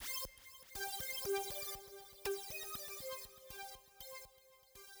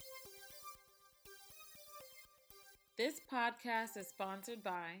This podcast is sponsored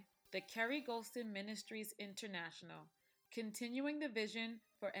by the Kerry Golston Ministries International, continuing the vision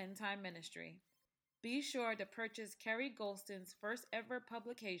for end time ministry. Be sure to purchase Kerry Golston's first ever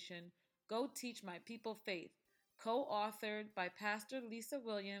publication, Go Teach My People Faith, co-authored by Pastor Lisa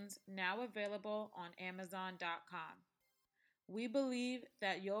Williams, now available on Amazon.com. We believe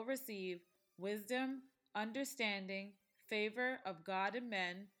that you'll receive wisdom, understanding, favor of God and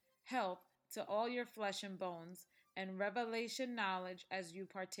men, help to all your flesh and bones, and revelation knowledge as you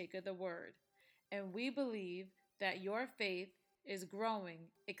partake of the word. And we believe that your faith is growing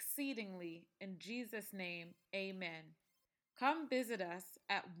exceedingly. In Jesus' name, amen. Come visit us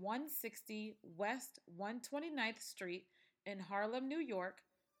at 160 West 129th Street in Harlem, New York.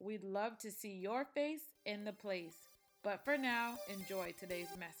 We'd love to see your face in the place. But for now, enjoy today's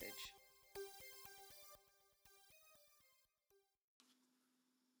message.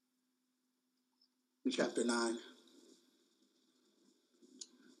 Chapter 9.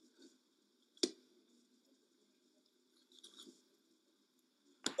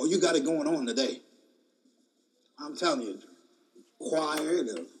 Oh, you got it going on today. I'm telling you, choir,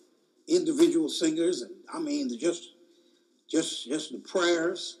 the individual singers, and I mean just the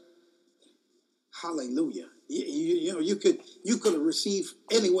prayers. Hallelujah. You know, you could have received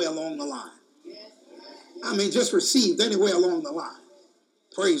anywhere along the line. I mean, just received anywhere along the line.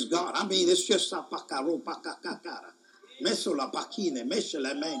 Praise God. I mean, it's just sapakaro pakakakara. Mesola pakine,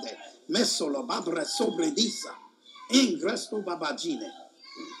 meshala mende, mesola babra sobredisa, ingresto babagine.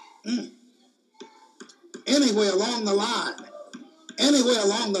 Anywhere along the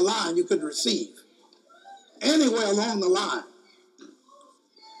line, you could receive. Anywhere along the line,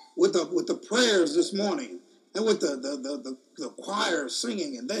 with the prayers this morning, and with the choir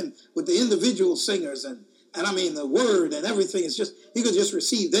singing, and then with the individual singers, and I mean the word and everything is just, you could just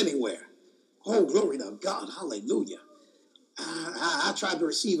receive anywhere. Oh, glory to God, hallelujah. I tried to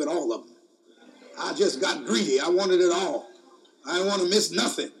receive it, all of them. I just got greedy. I wanted it all. I didn't want to miss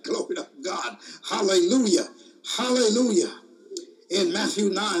nothing. Glory to God. Hallelujah. Hallelujah. In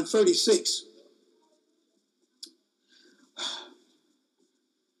Matthew 9:36.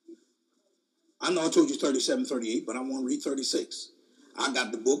 I know I told you 37, 38, but I want to read 36. I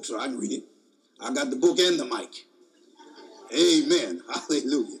got the book, so I can read it. I got the book and the mic. Amen.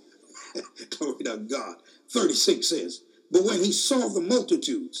 Hallelujah. Glory to God. 36 says, but when he saw the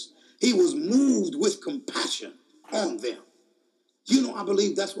multitudes, he was moved with compassion on them. You know, I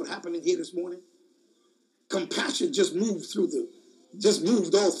believe that's what happened in here this morning. Compassion just moved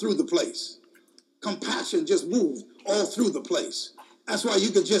all through the place. Compassion just moved all through the place. That's why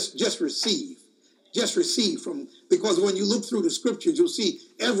you could just receive. Just receive from, because when you look through the scriptures, you'll see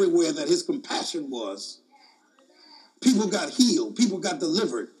everywhere that his compassion was. People got healed. People got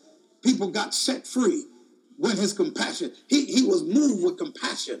delivered. People got set free when his compassion. He was moved with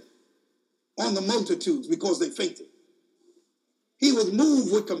compassion on the multitudes because they fainted. He was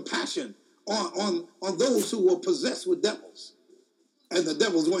moved with compassion on those who were possessed with devils, and the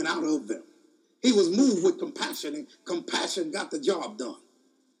devils went out of them. He was moved with compassion, and compassion got the job done.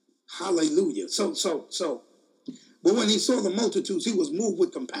 Hallelujah. But when he saw the multitudes, he was moved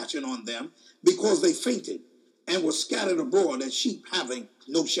with compassion on them because they fainted and were scattered abroad as sheep having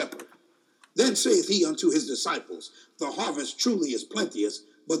no shepherd. Then saith he unto his disciples, the harvest truly is plenteous,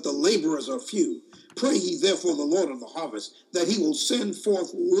 but the laborers are few. Pray ye therefore the Lord of the harvest, that he will send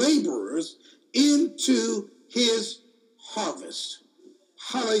forth laborers into his harvest.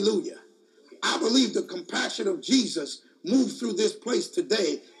 Hallelujah. I believe the compassion of Jesus moved through this place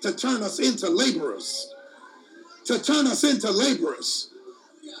today to turn us into laborers. To turn us into laborers.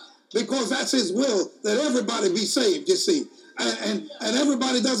 Because that's his will, that everybody be saved, you see. And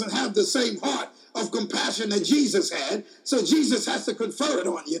everybody doesn't have the same heart of compassion that Jesus had. So Jesus has to confer it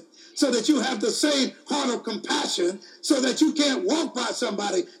on you so that you have the same heart of compassion, so that you can't walk by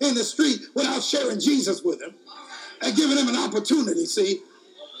somebody in the street without sharing Jesus with them and giving them an opportunity, see.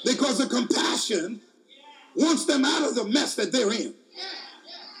 Because the compassion wants them out of the mess that they're in.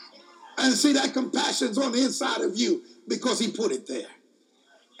 And see, that compassion's on the inside of you because he put it there.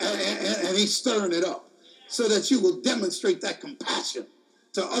 And he's stirring it up so that you will demonstrate that compassion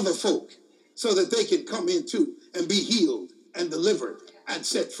to other folk so that they can come in too and be healed and delivered and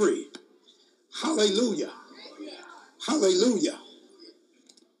set free. Hallelujah. Hallelujah.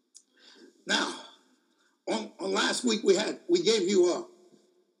 Now, on last week we gave you a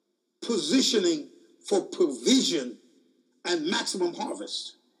positioning for provision and maximum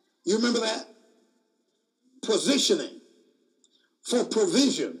harvest. You remember that? Positioning for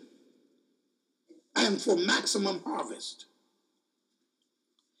provision and for maximum harvest.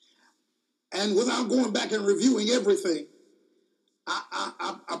 And without going back and reviewing everything,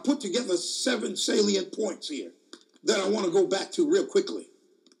 I put together 7 salient points here that I want to go back to real quickly.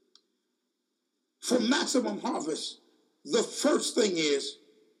 For maximum harvest, the first thing is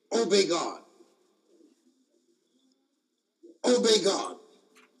obey God. Obey God.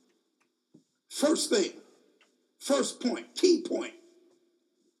 First thing, first point, key point.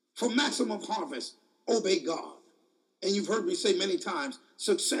 For maximum harvest, obey God. And you've heard me say many times,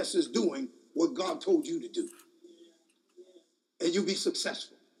 success is doing what God told you to do. And you'll be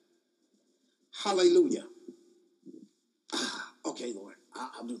successful. Hallelujah. Okay, Lord,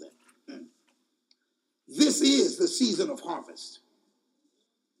 I'll do that. This is the season of harvest.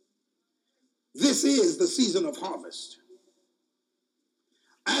 This is the season of harvest.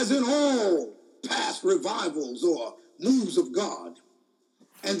 As in all past revivals or moves of God,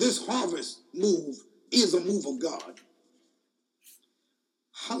 and this harvest move is a move of God.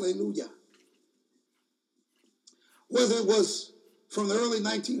 Hallelujah. Whether it was from the early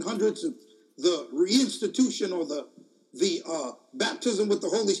 1900s, the reinstitution or the baptism with the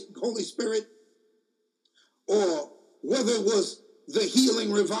Holy Spirit, or whether it was the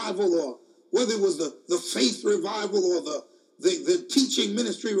healing revival, or whether it was the faith revival or the teaching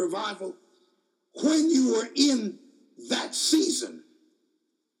ministry revival, when you were in that season,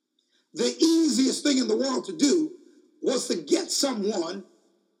 the easiest thing in the world to do was to get someone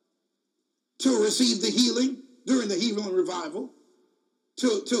to receive the healing during the healing revival,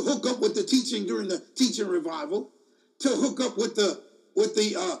 to hook up with the teaching during the teaching revival, to hook up with the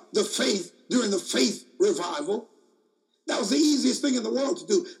faith during the faith revival. That was the easiest thing in the world to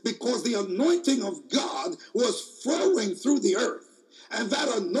do, because the anointing of God was flowing through the earth, and that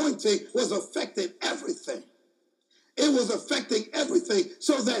anointing was affecting everything. It was affecting everything,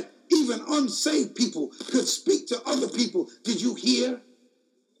 so that even unsaved people could speak to other people. Did you hear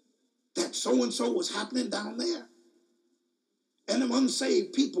that so-and-so was happening down there? And them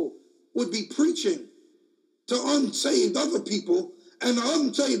unsaved people would be preaching to unsaved other people, and the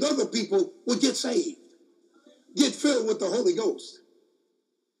unsaved other people would get saved, get filled with the Holy Ghost,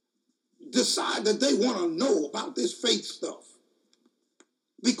 decide that they want to know about this faith stuff,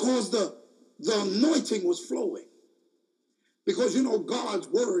 because the anointing was flowing. Because, you know, God's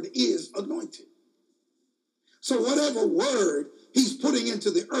word is anointed. So whatever word he's putting into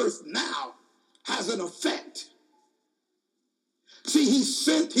the earth now has an effect. See, he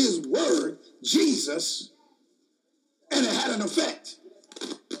sent his word, Jesus, and it had an effect.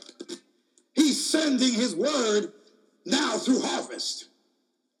 He's sending his word now through harvest.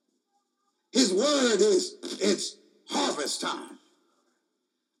 His word it's harvest time.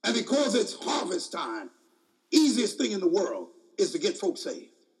 And because it's harvest time, easiest thing in the world is to get folks saved.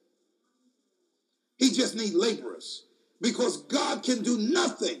 He just needs laborers, because God can do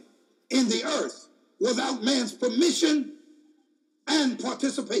nothing in the earth without man's permission and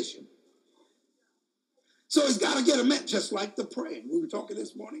participation. So he's got to get them in, just like the praying. We were talking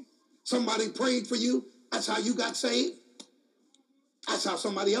this morning. Somebody prayed for you. That's how you got saved. That's how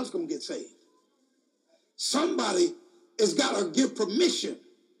somebody else going to get saved. Somebody has got to give permission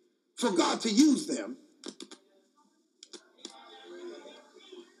for God to use them.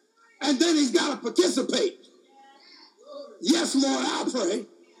 And then he's got to participate. Yes, Lord, I'll pray.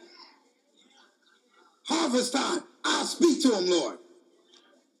 Harvest time, I'll speak to him, Lord.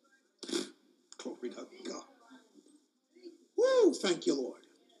 Glory to God. Woo, thank you, Lord.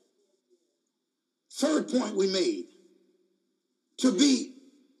 Third point we made,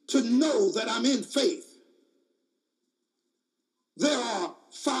 to know that I'm in faith. There are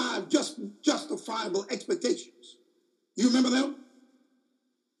 5 justifiable expectations. You remember them?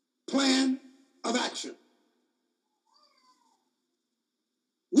 Plan of action.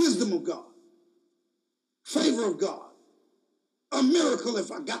 Wisdom of God. Favor of God. A miracle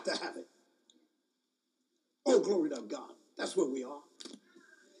if I got to have it. Oh, glory to God. That's where we are.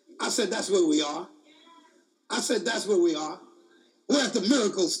 I said that's where we are. I said that's where we are. We're at the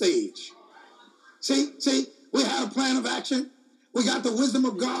miracle stage. See, we have a plan of action. We got the wisdom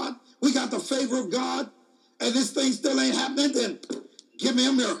of God. We got the favor of God. And this thing still ain't happening, then give me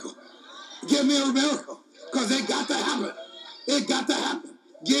a miracle. Give me a miracle. Because it got to happen. It got to happen.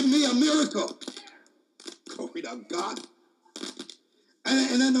 Give me a miracle. Glory to God.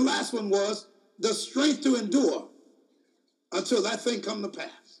 And then the last one was the strength to endure until that thing come to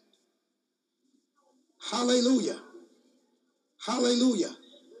pass. Hallelujah. Hallelujah.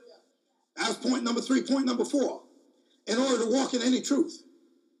 That's point number 3. Point number 4. In order to walk in any truth,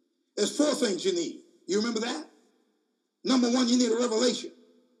 there's 4 things you need. You remember that? Number 1, you need a revelation.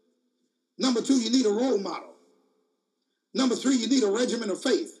 Number 2, you need a role model. Number 3, you need a regimen of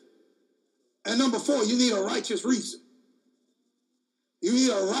faith. And number 4, you need a righteous reason. You need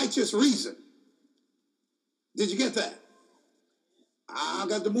a righteous reason. Did you get that? I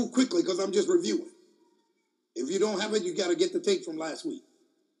got to move quickly because I'm just reviewing. If you don't have it, you got to get the tape from last week.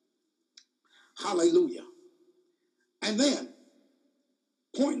 Hallelujah. And then,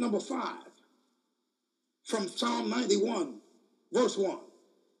 point number 5, from Psalm 91, verse 1.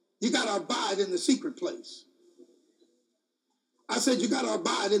 You got to abide in the secret place. I said you got to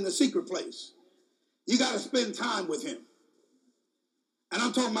abide in the secret place. You got to spend time with him. And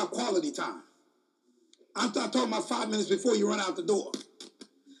I'm talking about quality time. I'm talking about 5 minutes before you run out the door.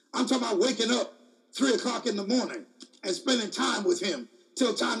 I'm talking about waking up 3 o'clock in the morning and spending time with him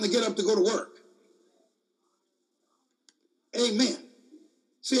till time to get up to go to work. Amen.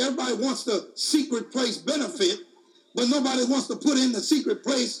 See, everybody wants the secret place benefit, but nobody wants to put in the secret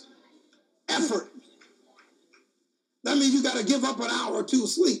place effort. That means you got to give up an hour or 2 of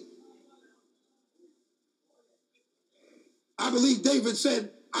sleep. I believe David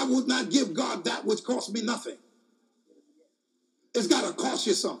said, I would not give God that which cost me nothing. It's got to cost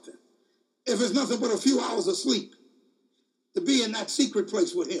you something. If it's nothing but a few hours of sleep, to be in that secret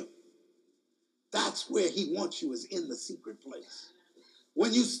place with him. That's where he wants you, is in the secret place.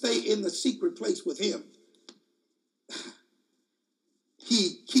 When you stay in the secret place with him,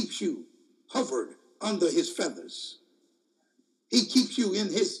 he keeps you hovered under his feathers. He keeps you in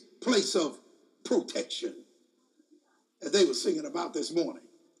his place of protection, as they were singing about this morning.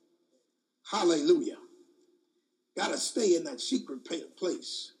 Hallelujah. Got to stay in that secret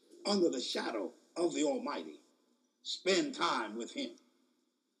place under the shadow of the Almighty. Spend time with him.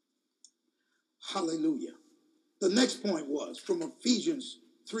 Hallelujah. The next point was from Ephesians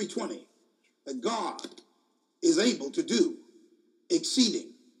 3:20, that God is able to do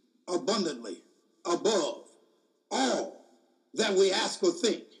exceeding abundantly above all that we ask or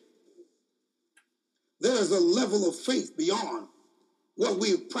think. There is a level of faith beyond what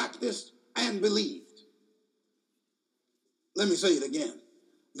we've practiced and believed. Let me say it again.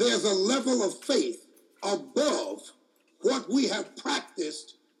 There's a level of faith above what we have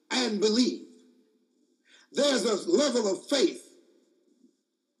practiced and believed. There's a level of faith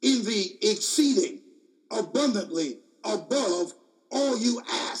in the exceeding abundantly above all you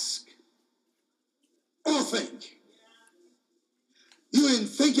ask or think. You didn't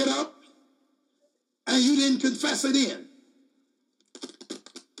think it up and you didn't confess it in.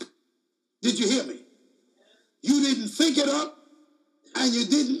 Did you hear me? You didn't think it up and you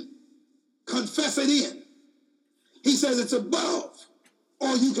didn't confess it in. He says it's above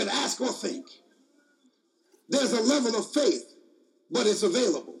all you can ask or think. There's a level of faith, but it's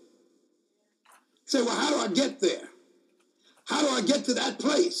available. Say, well, how do I get there? How do I get to that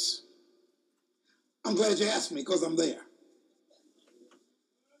place? I'm glad you asked me because I'm there.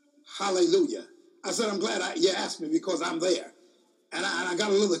 Hallelujah. I said, I'm glad you asked me because I'm there. And I got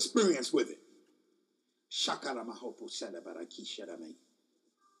a little experience with it.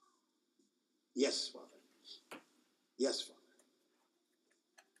 Yes, Father. Yes, Father.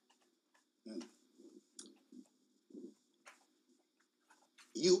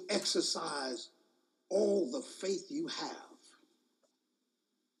 You exercise all the faith you have.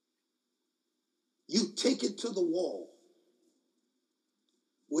 You take it to the wall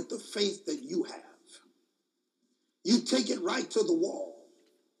with the faith that you have. You take it right to the wall.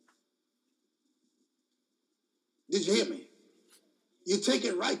 Did you hear me? You take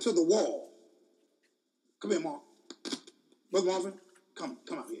it right to the wall. Come here, Mark. Brother Marvin, come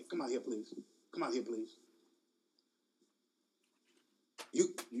out here. Come out here, please. Come out here, please.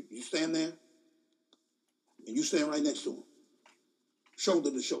 You stand there, and you stand right next to him,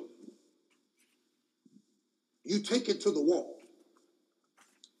 shoulder to shoulder. You take it to the wall.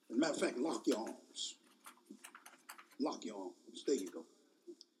 As a matter of fact, lock your arms. Lock your arms. There you go.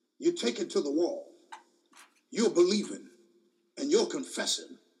 You take it to the wall. You're believing, and you're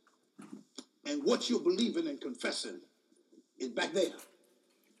confessing. And what you're believing and confessing is back there.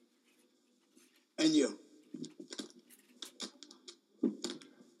 And you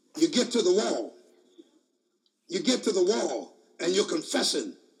get to the wall. You get to the wall and you're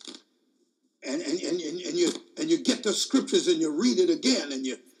confessing. And you get the scriptures and you read it again and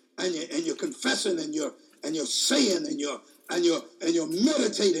you're confessing and you're saying and you're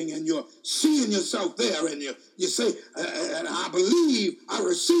meditating and you're seeing yourself there and you say, and I believe, I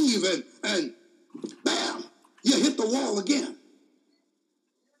receive, and bam, you hit the wall again.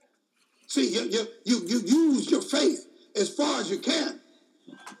 See, you use your faith as far as you can.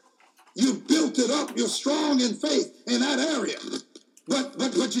 You built it up. You're strong in faith in that area.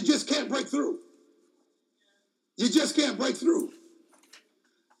 But you just can't break through. You just can't break through.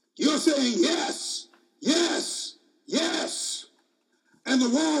 You're saying yes, yes, yes. And the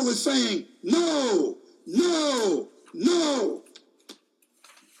wall is saying no, no, no.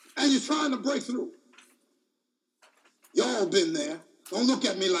 And you're trying to break through. Y'all been there. Don't look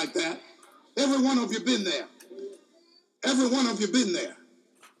at me like that. Every one of you been there. Every one of you been there.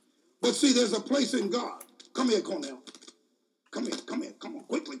 But see, there's a place in God. Come here, Cornell. Come here, come here. Come on,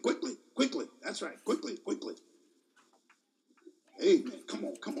 quickly, quickly, quickly. That's right, quickly, quickly. Amen. Come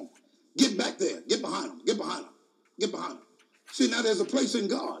on, come on. Get back there. Get behind them. Get behind them. Get behind them. See, now there's a place in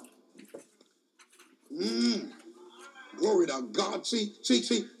God. Glory to God. See,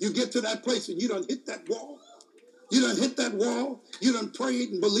 you get to that place and you done hit that wall. You done hit that wall. You done prayed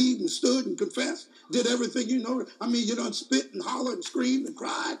and believed and stood and confessed. Did everything you know. I mean, you done spit and hollered and screamed and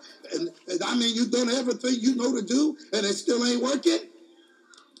cried. And I mean, you done everything you know to do and it still ain't working.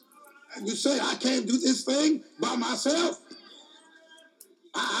 And you say, I can't do this thing by myself.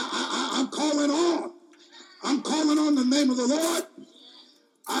 I'm calling on. I'm calling on the name of the Lord.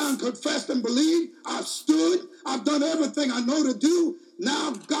 I have confessed and believed. I've stood. I've done everything I know to do.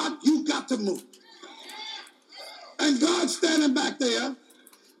 Now, God, you got to move. And God's standing back there.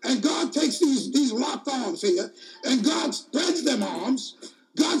 And God takes these locked arms here. And God spreads them arms.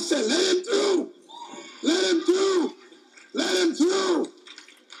 God said, let him through. Let him through. Let him through.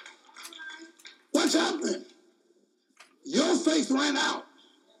 What's happening? Your faith ran out.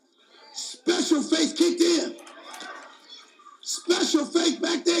 Special faith kicked in. Special faith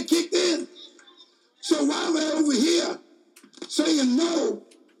back there kicked in. So while they're over here saying no,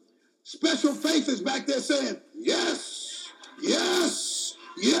 special faith is back there saying, yes, yes,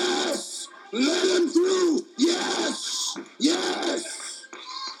 yes, let him through, yes, yes.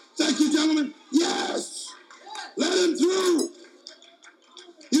 Thank you, gentlemen. Yes, let him through.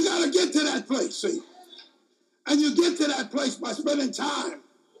 You got to get to that place, see. And you get to that place by spending time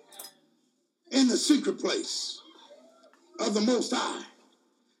in the secret place of the Most High.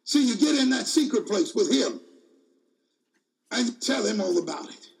 See, you get in that secret place with him and tell him all about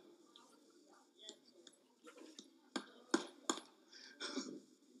it.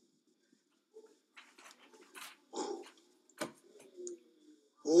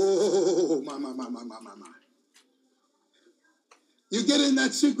 Oh, my. You get in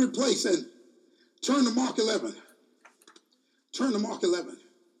that secret place and turn to Mark 11. Turn to Mark 11.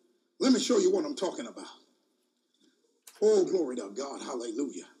 Let me show you what I'm talking about. Oh, glory to God.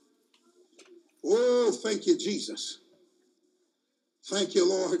 Hallelujah. Oh, thank you, Jesus. Thank you,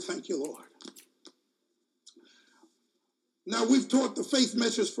 Lord. Thank you, Lord. Now, we've taught the faith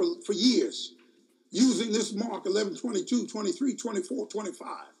message for years using this Mark 11, 22, 23, 24, 25.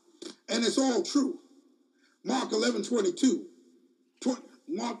 And it's all true. Mark 11, 22.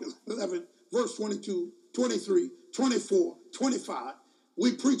 Mark 11, verse 22, 23, 24, 25.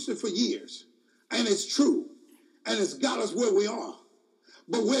 We preached it for years. And it's true. And it's got us where we are.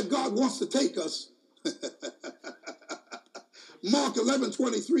 But where God wants to take us, Mark 11,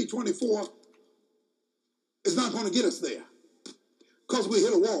 23, 24 is not going to get us there. Because we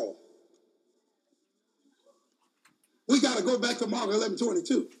hit a wall. We got to go back to Mark 11,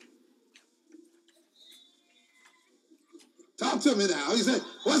 22. Talk to me now. He said,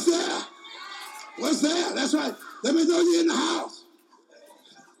 what's there? What's there? That's right. Let me know you're in the house.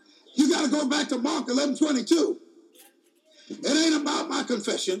 You got to go back to Mark 11, 22. It ain't about my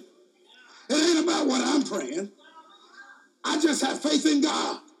confession. It ain't about what I'm praying. I just have faith in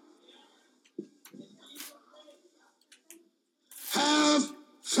God. Have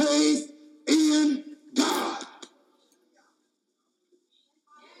faith in God.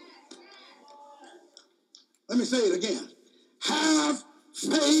 Let me say it again. Have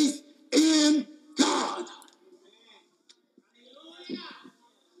faith in God.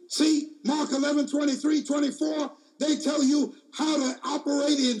 See, Mark 11, 23, 24, they tell you how to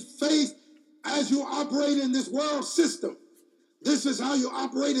operate in faith as you operate in this world system. This is how you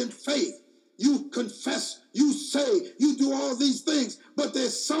operate in faith. You confess, you say, you do all these things, but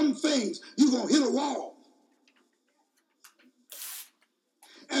there's some things you're going to hit a wall.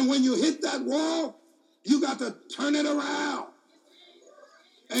 And when you hit that wall, you got to turn it around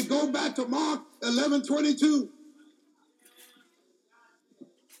and go back to Mark 11, 22.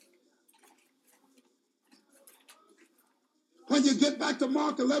 When you get back to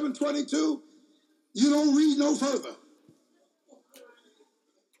Mark 11, 22, you don't read no further.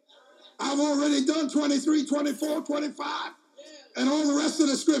 I've already done 23, 24, 25, and all the rest of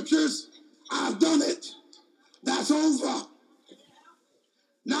the scriptures. I've done it. That's over.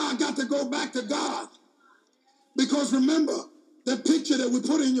 Now I got to go back to God. Because remember, That picture that we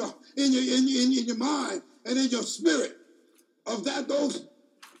put in your mind and in your spirit of those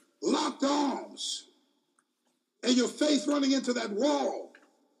locked arms and your faith running into that wall,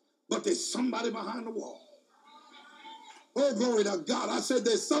 but there's somebody behind the wall. Oh, glory to God. I said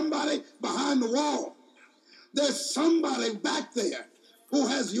there's somebody behind the wall. There's somebody back there who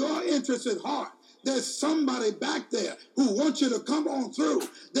has your interest at heart. There's somebody back there who wants you to come on through.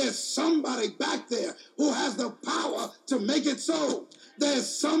 There's somebody back there who has the power to make it so. There's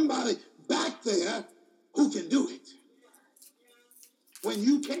somebody back there who can do it when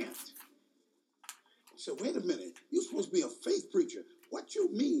you can't. So wait a minute. You're supposed to be a faith preacher. What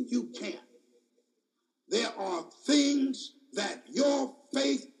you mean you can't? There are things that your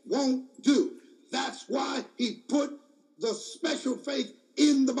faith won't do. That's why he put the special faith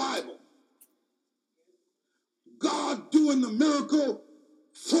in the Bible. God doing the miracle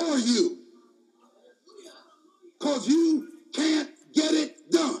for you. Because you can't get it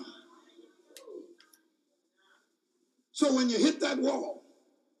done. So when you hit that wall,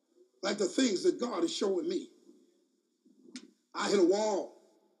 like the things that God is showing me, I hit a wall.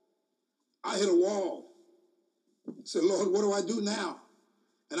 I hit a wall. I said, Lord, what do I do now?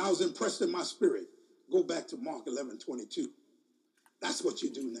 And I was impressed in my spirit. Go back to Mark 11:22. That's what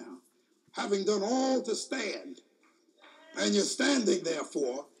you do now. Having done all to stand, and you're standing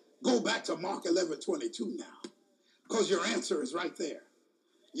therefore, go back to Mark 11:22 now. Because your answer is right there.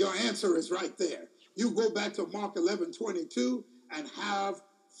 Your answer is right there. You go back to Mark 11:22 and have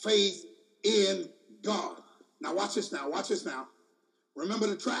faith in God. Now watch this now. Watch this now. Remember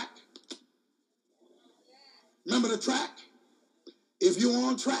the track. Remember the track. If you're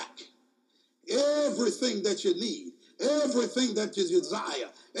on track, everything that you need, everything that you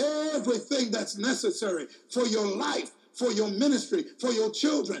desire, everything that's necessary for your life, for your ministry, for your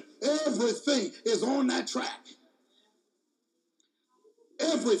children, everything is on that track.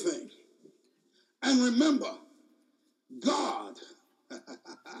 Everything. And remember, God,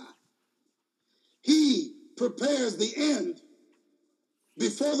 he prepares the end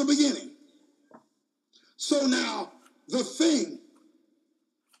before the beginning. So now, the thing,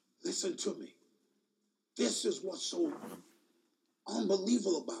 listen to me. This is what's so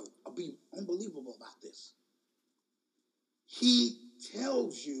unbelievable about this. He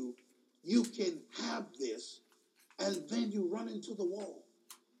tells you you can have this, and then you run into the wall.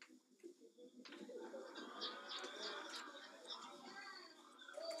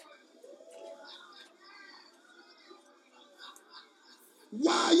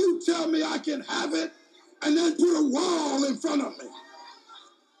 Why you tell me I can have it and then put a wall in front of me?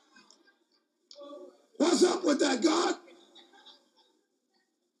 What's up with that, God?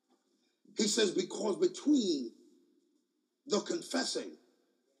 He says, because between the confessing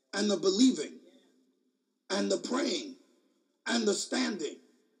and the believing and the praying and the standing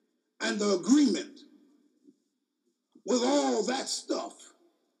and the agreement with all that stuff,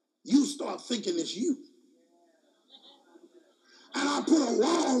 you start thinking it's you. And I put a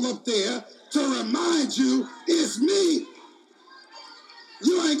wall up there to remind you it's me.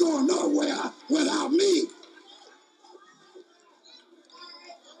 You ain't going nowhere without me.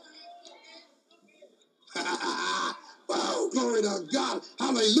 Oh, glory to God.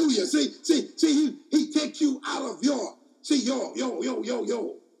 Hallelujah. See, he takes you out of your, yo.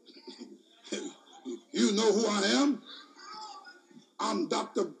 You know who I am? I'm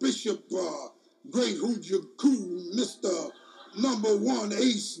Dr. Bishop, Great Hooja Cool, Mr. Number One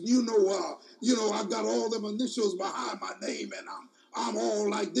Ace. You know, I got all them initials behind my name, and I'm all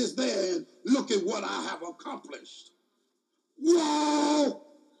like this there, and look at what I have accomplished. Whoa!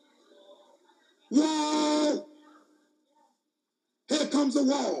 Whoa! Here comes the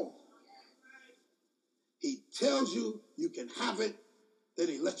wall. He tells you you can have it, then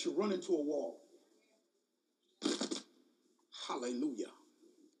he lets you run into a wall. Hallelujah.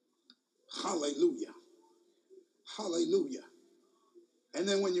 Hallelujah. Hallelujah. And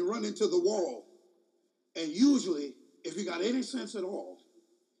then when you run into the wall, and usually, if you got any sense at all,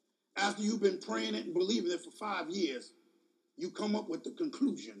 after you've been praying it and believing it for 5 years, you come up with the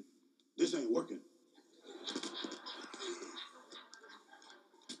conclusion, this ain't working.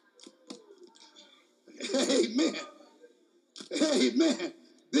 Amen. Amen.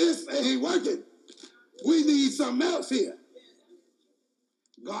 This ain't working. We need something else here.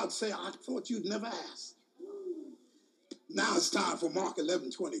 God said, I thought you'd never ask. Now it's time for Mark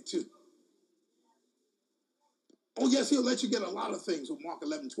 11:22. Oh, yes, he'll let you get a lot of things with Mark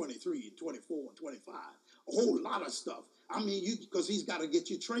 11:23 and 24 and 25. A whole lot of stuff. I mean, because he's got to get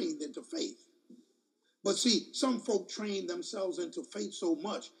you trained into faith. But see, some folk train themselves into faith so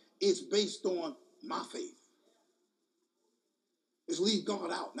much, it's based on my faith. Let's leave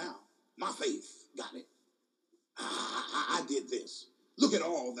God out now. My faith got it. I did this. Look at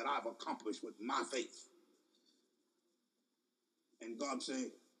all that I've accomplished with my faith. And God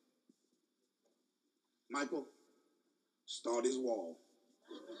said, Michael, start his wall.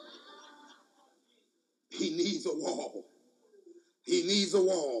 He needs a wall. He needs a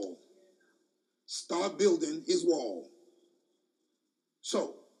wall. Start building his wall.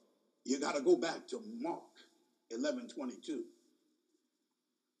 So, you got to go back to Mark 11:22.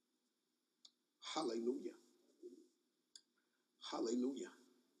 Hallelujah. Hallelujah.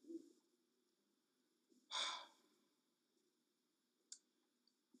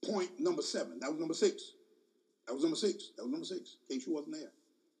 Point number 7. That was number 6. That was number 6. That was number 6, in case you wasn't there.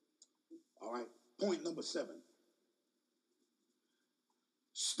 All right. Point number 7.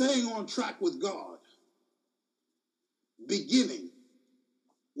 Staying on track with God, beginning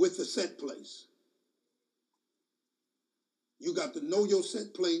with the set place. You got to know your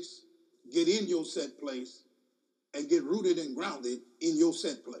set place, get in your set place, and get rooted and grounded in your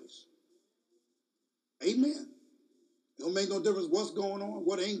set place. Amen. It don't make no difference what's going on,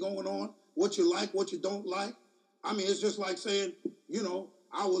 what ain't going on, what you like, what you don't like. I mean, it's just like saying, you know,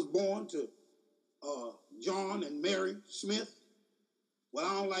 I was born to John and Mary Smith. Well,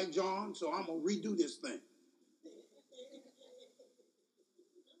 I don't like John, so I'm going to redo this thing.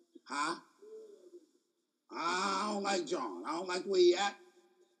 Huh? I don't like John. I don't like the way he act.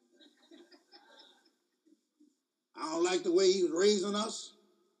 I don't like the way he was raising us.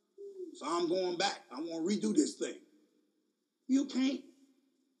 So I'm going back. I want to redo this thing. You can't.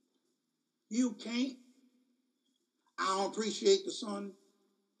 You can't. I don't appreciate the sun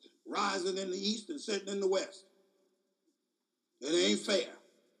rising in the east and setting in the west. It ain't fair.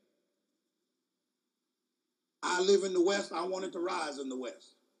 I live in the west. I want it to rise in the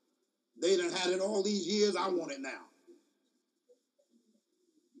west. They done had it all these years. I want it now.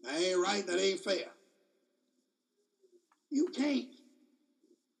 That ain't right. That ain't fair. You can't.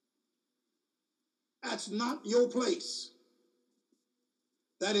 That's not your place.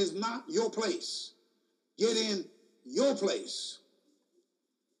 That is not your place. Get in your place.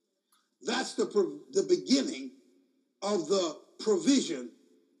 That's the beginning of the provision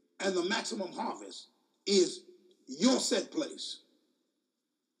and the maximum harvest is your set place.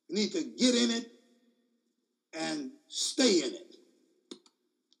 You need to get in it and stay in it.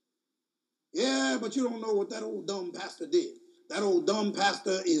 Yeah, but you don't know what that old dumb pastor did. That old dumb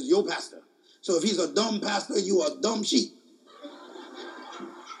pastor is your pastor. So if he's a dumb pastor, you are a dumb sheep.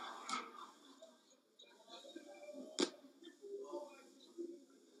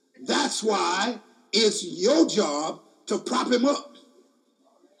 That's why it's your job to prop him up.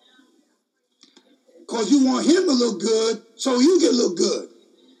 Because you want him to look good so you can look good.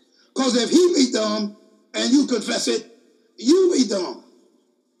 Because if he be dumb and you confess it, you be dumb.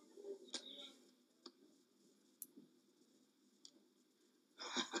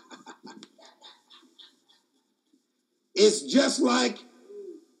 It's just like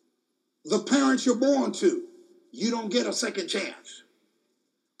the parents you're born to. You don't get a second chance.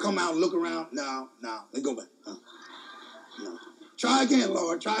 Come out, look around. No. Let go back. No. Try again,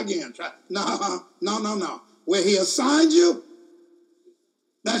 Lord. Try again. No. Where he assigned you,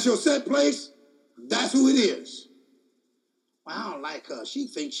 that's your set place. That's who it is. Well, I don't like her. She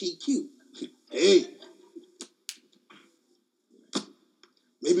thinks she cute. Hey.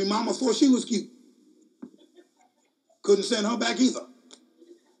 Maybe mama thought she was cute. Couldn't send her back either.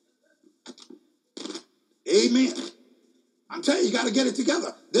 Amen. I'm telling you, you got to get it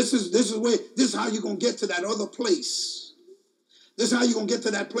together. This is how you're going to get to that other place. This is how you're going to get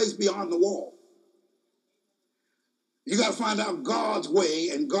to that place beyond the wall. You got to find out God's way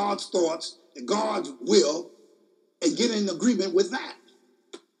and God's thoughts and God's will and get in agreement with that.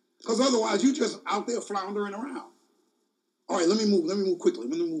 Because otherwise, you're just out there floundering around. All right, let me move quickly.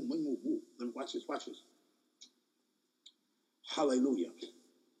 Let me move. Watch this. Hallelujah.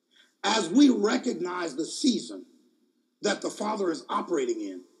 As we recognize the season that the Father is operating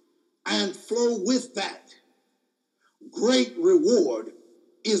in and flow with that, great reward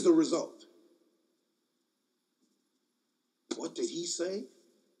is the result. What did he say?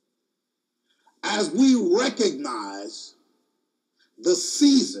 As we recognize the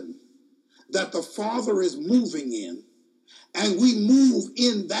season that the Father is moving in and we move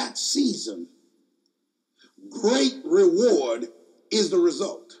in that season, great reward is the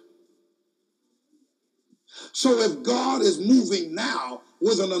result. So if God is moving now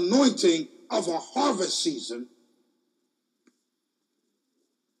with an anointing of a harvest season,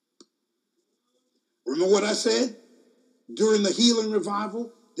 remember what I said? During the healing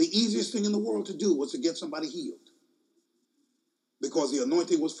revival, the easiest thing in the world to do was to get somebody healed. because the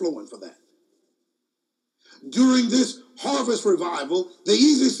anointing was flowing for that. During this harvest revival, the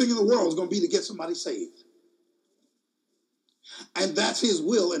easiest thing in the world is going to be to get somebody saved. And that's his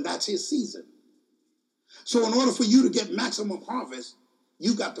will and that's his season. So in order for you to get maximum harvest,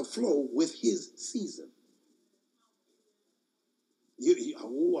 you got to flow with his season. I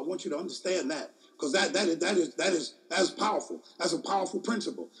want you to understand that, because that's powerful. That's a powerful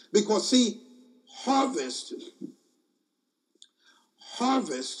principle. Because see, harvest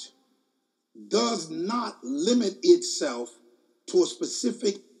does not limit itself to a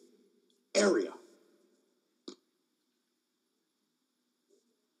specific area.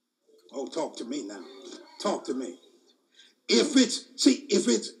 Oh, talk to me now. Talk to me. If it's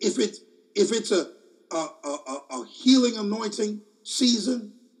a healing anointing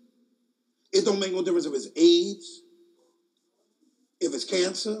season, it don't make no difference if it's AIDS, if it's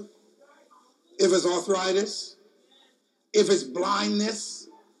cancer, if it's arthritis, if it's blindness,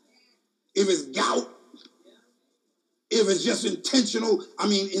 if it's gout, if it's just intestinal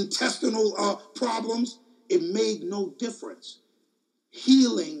problems. It made no difference.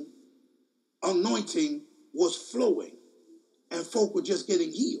 Healing anointing was flowing and folk were just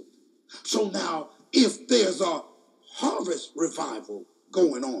getting healed. So now, if there's a harvest revival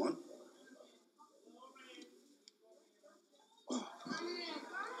going on,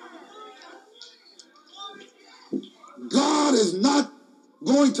 God is not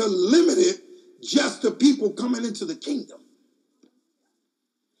going to limit it just to people coming into the kingdom.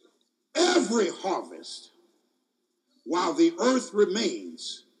 Every harvest, while the earth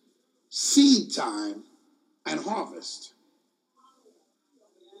remains, seed time and harvest.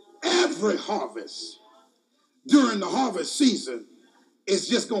 Every harvest during the harvest season is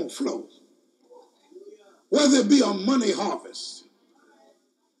just going to flow. Whether it be a money harvest.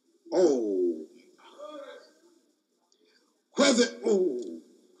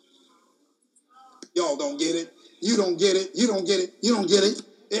 Y'all don't get it. You don't get it. You don't get it. You don't get it.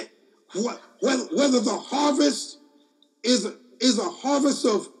 Whether the harvest is a harvest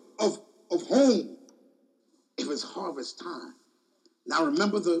of home, if it's harvest time. Now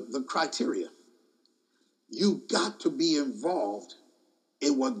remember the criteria. You got to be involved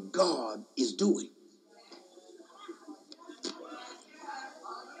in what God is doing.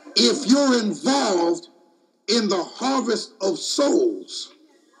 If you're involved in the harvest of souls,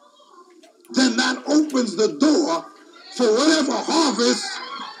 then that opens the door for whatever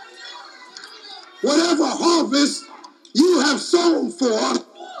harvest you have sown for,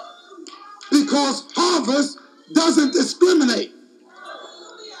 because harvest doesn't discriminate.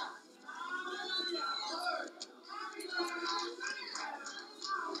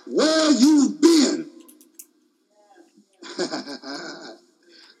 Where you've been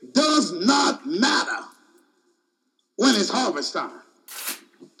does not matter when it's harvest time.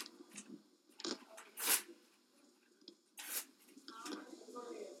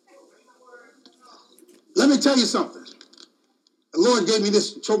 Let me tell you something. The Lord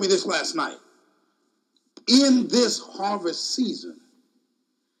showed me this last night. In this harvest season,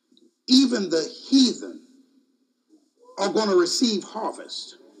 even the heathen are going to receive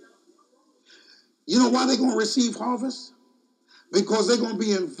harvest. You know why they're going to receive harvest? Because they're going to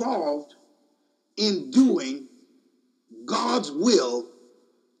be involved in doing God's will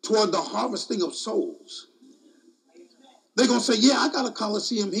toward the harvesting of souls. They're going to say, yeah, I got a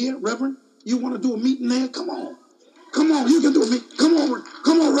Coliseum here, Reverend. You want to do a meeting there? Come on, you can do a meeting. Come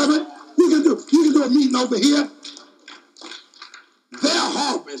on, Reverend. You can do a meeting over here. Their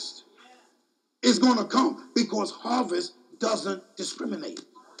harvest is going to come because harvest doesn't discriminate.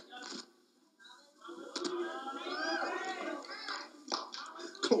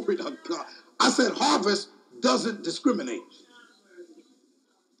 Glory to God. I said harvest doesn't discriminate.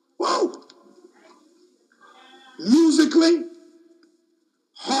 Whoa. Musically,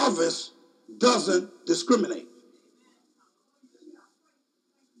 harvest doesn't discriminate.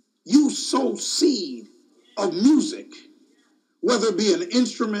 You sow seed of music, whether it be an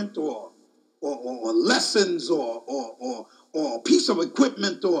instrument or lessons or a piece of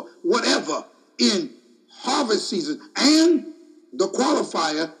equipment or whatever, in harvest season. And the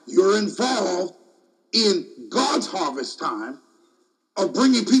qualifier, you're involved in God's harvest time of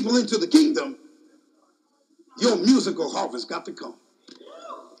bringing people into the kingdom. Your musical harvest got to come.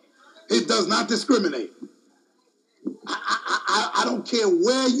 It does not discriminate. I don't care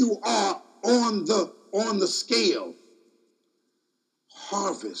where you are on the scale.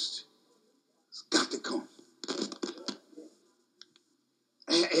 Harvest has got to come.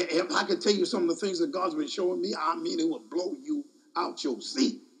 And if I could tell you some of the things that God's been showing me, I mean, it would blow you out your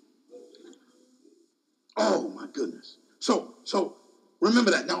seat. Oh, my goodness. So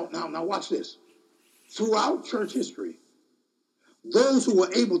remember that. Now watch this. Throughout church history, those who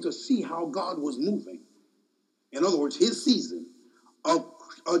were able to see how God was moving, in other words, his season,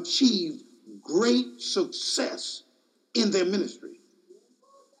 achieved great success in their ministry.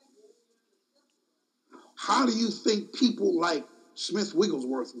 How do you think people like Smith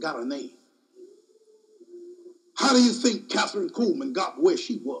Wigglesworth got a name? How do you think Catherine Kuhlman got where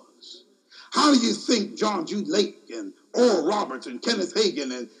she was? How do you think John Jude Lake and Oral Roberts and Kenneth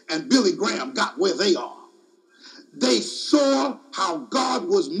Hagin and Billy Graham got where they are? They saw how God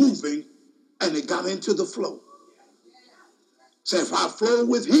was moving and they got into the flow. So if I flow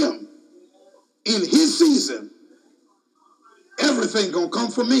with him in his season, everything gonna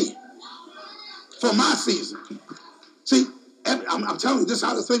come for me, for my season. See, I'm telling you, this is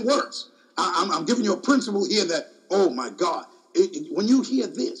how the thing works. I'm giving you a principle here that, oh my God, when you hear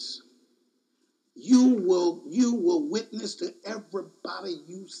this, you will witness to everybody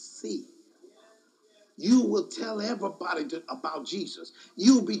you see. You will tell everybody about Jesus.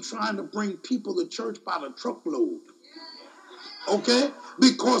 You'll be trying to bring people to church by the truckload. Okay?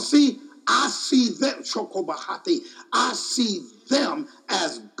 Because see, I see them, Chokobahati, I see them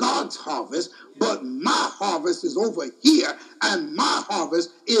as God's harvest, but my harvest is over here, and my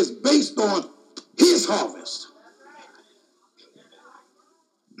harvest is based on his harvest.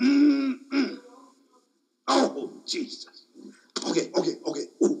 Oh, Jesus. Okay.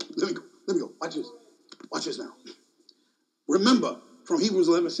 Ooh, let me go. Watch this now. Remember, from Hebrews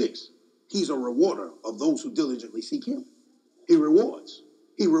 11:6, he's a rewarder of those who diligently seek him. He rewards.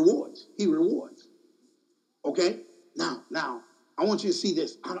 Okay? Now, I want you to see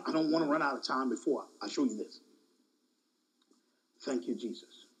this. I don't want to run out of time before I show you this. Thank you,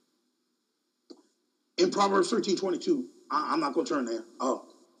 Jesus. In Proverbs 13:22, I'm not going to turn there.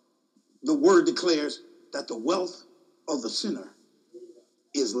 The word declares that the wealth of the sinner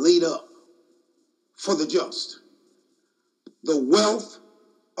is laid up for the just. The wealth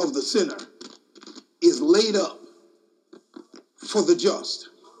of the sinner is laid up for the just.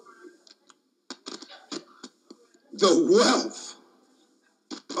 The wealth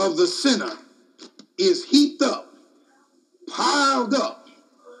of the sinner is heaped up, piled up,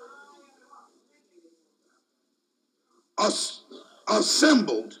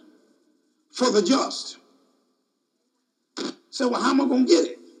 assembled for the just. So, well, how am I going to get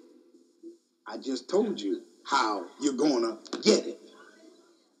it? I just told you how you're going to get it.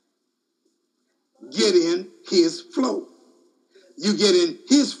 Get in his flow. You get in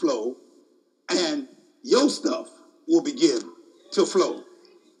his flow, and your stuff will begin to flow.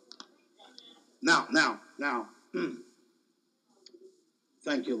 Now.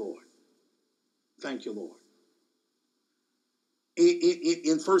 Thank you, Lord. Thank you, Lord.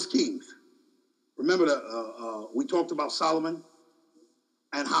 In 1 Kings, remember we talked about Solomon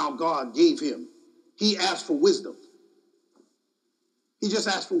and how God gave him. He asked for wisdom. He just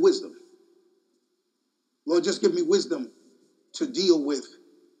asked for wisdom. Lord, just give me wisdom to deal with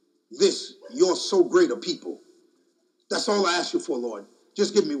this, you're so great a people. That's all I ask you for, Lord.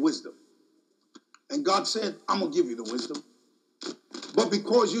 Just give me wisdom. And God said, I'm going to give you the wisdom. But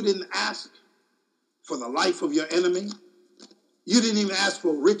because you didn't ask for the life of your enemy, you didn't even ask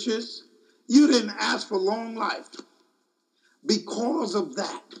for riches, you didn't ask for long life. Because of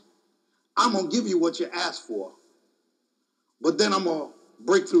that, I'm going to give you what you asked for. But then I'm going to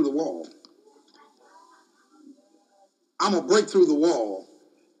break through the wall. I'm going to break through the wall.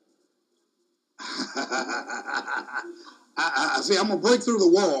 I say, I'm going to break through the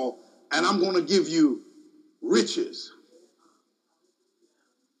wall, and I'm going to give you riches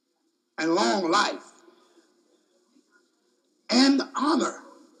and long life and honor.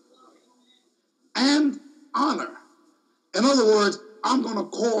 And honor. In other words, I'm going to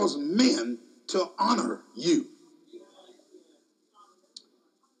cause men to honor you.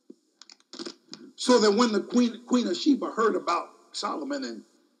 So that when the Queen of Sheba heard about Solomon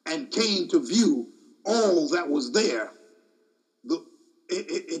and came to view all that was there,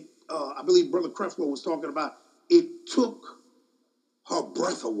 I believe Brother Creflo was talking about, it took her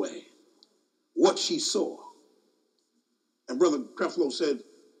breath away, what she saw. And Brother Creflo said,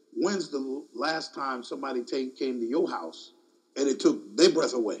 when's the last time somebody came to your house and it took their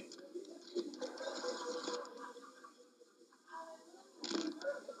breath away?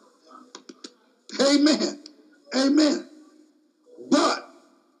 Amen. Amen. But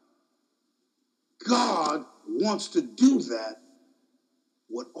God wants to do that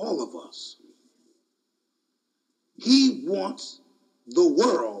with all of us. He wants the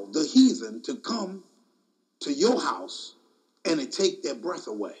world, the heathen, to come to your house and to take their breath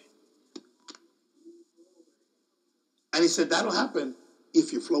away. And he said, that'll happen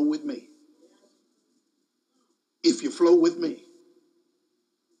if you flow with me. If you flow with me.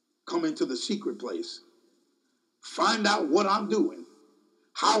 Come into the secret place. Find out what I'm doing,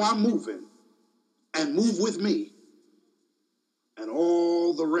 how I'm moving, and move with me. And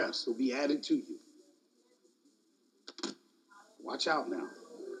all the rest will be added to you. Watch out now.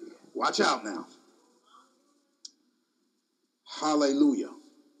 Watch out now. Hallelujah.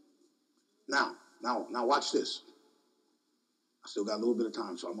 Now watch this. I still got a little bit of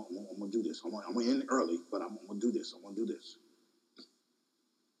time, so I'm going to do this. I'm going to end early, but I'm going to do this. I'm going to do this.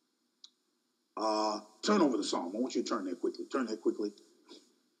 Turn over the Psalm. I want you to turn there quickly. Turn there quickly.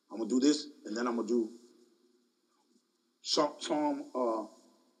 I'm going to do this, and then I'm going to do Psalm,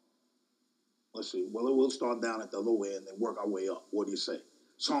 let's see. Well, we'll start down at the low end and work our way up. What do you say?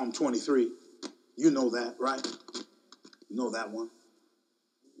 Psalm 23. You know that, right? You know that one.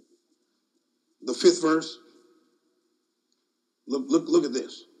 The 5th verse. Look at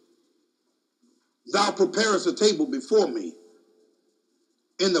this. Thou preparest a table before me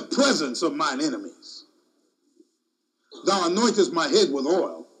in the presence of mine enemies. Thou anointest my head with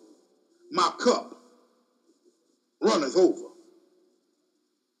oil. My cup runneth over.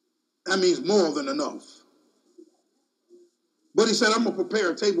 That means more than enough. But he said, I'm going to prepare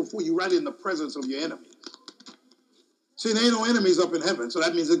a table for you right in the presence of your enemies. See, there ain't no enemies up in heaven, so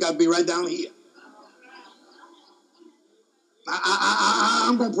that means it got to be right down here.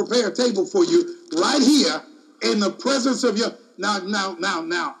 I'm going to prepare a table for you right here in the presence of your... Now,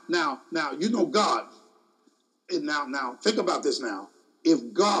 you know God. And now, think about this now.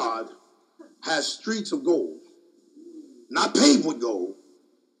 If God has streets of gold, not paved with gold,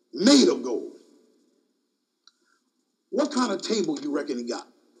 made of gold, what kind of table you reckon he got?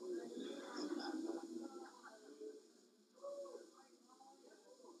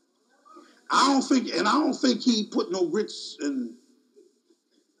 I don't think he put no grits in.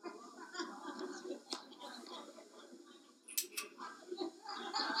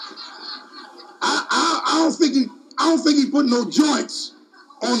 I don't think he put no joints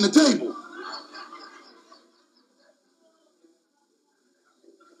on the table.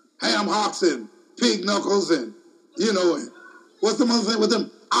 Ham hocks and pig knuckles and and what's the other thing with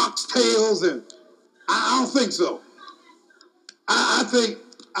them oxtails and I don't think so. I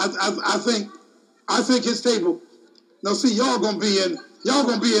think his table. Now see, y'all gonna be in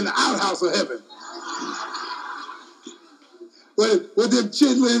the outhouse of heaven with them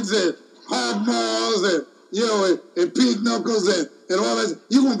chitlins and hog maws and and pig knuckles and all that.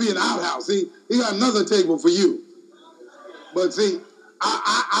 You're gonna be in the outhouse. See, he got another table for you. But see,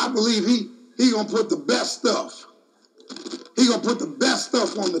 I believe he gonna put the best stuff. He gonna put the best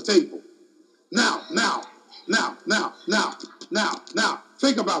stuff on the table. Now,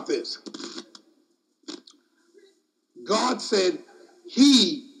 think about this. God said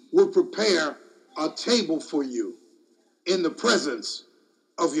he will prepare a table for you in the presence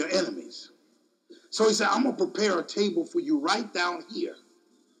of your enemies. So he said, I'm going to prepare a table for you right down here,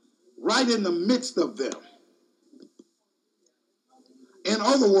 right in the midst of them. In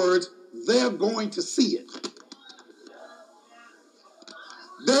other words, they're going to see it.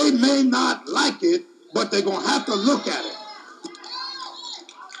 They may not like it, but they're going to have to look at it.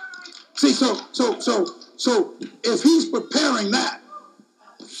 See, so if he's preparing that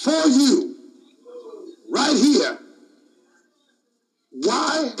for you right here,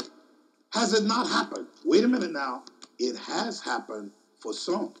 why has it not happened? Wait a minute now. It has happened for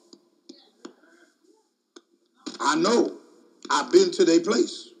some. I know. I've been to their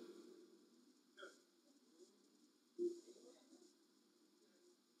place.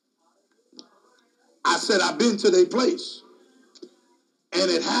 I said I've been to their place. And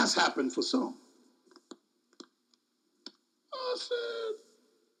it has happened for some. I said,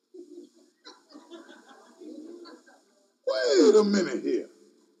 wait a minute here.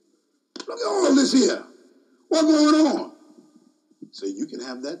 Look at all this here. What's going on? So you can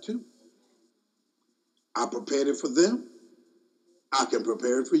have that too. I prepared it for them. I can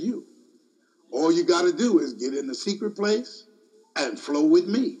prepare it for you. All you got to do is get in the secret place and flow with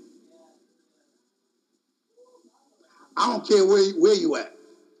me. I don't care where you at.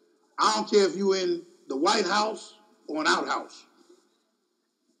 I don't care if you're in the White House or an outhouse.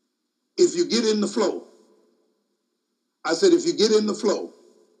 If you get in the flow, I said if you get in the flow,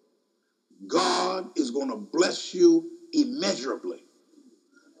 God is going to bless you immeasurably.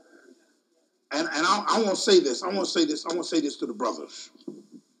 And I want to say this. I want to say this to the brothers.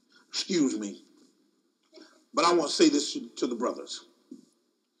 Excuse me. But I want to say this to the brothers.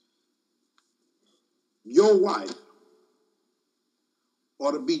 Your wife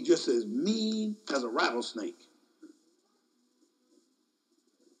ought to be just as mean as a rattlesnake.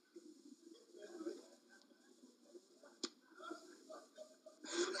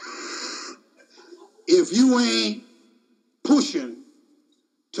 if you ain't pushing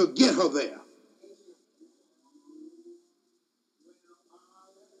to get her there.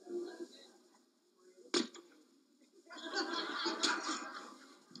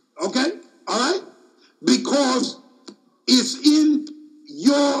 Okay? All right? Because it's in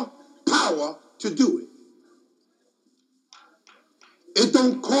your power to do it. It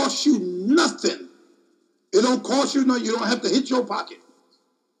don't cost you nothing. It don't cost you nothing. You don't have to hit your pocket.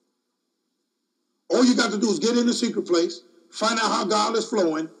 All you got to do is get in the secret place, find out how God is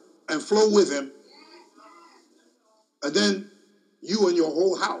flowing, and flow with him. And then you and your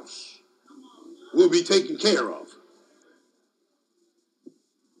whole house will be taken care of.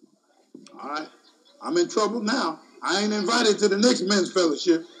 All right? I'm in trouble now. I ain't invited to the next men's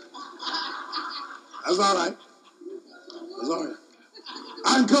fellowship. That's all right. That's all right.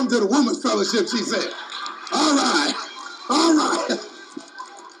 I can come to the women's fellowship, she said. All right. All right.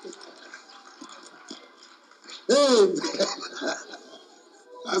 Hey,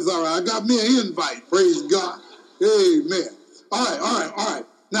 that's all right. I got me an invite. Praise God. Amen. All right, all right, all right.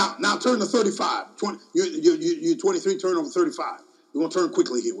 Now turn to 35. You're 23, turn over 35. We're going to turn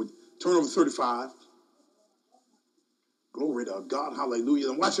quickly here. Turn over 35. Glory to God. Hallelujah.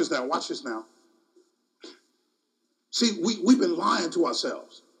 And watch this now. Watch this now. See, we've been lying to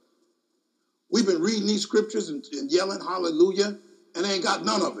ourselves. We've been reading these scriptures and yelling hallelujah, and they ain't got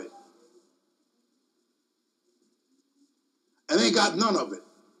none of it. And they ain't got none of it.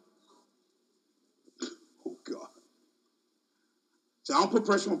 Oh, God. See, I don't put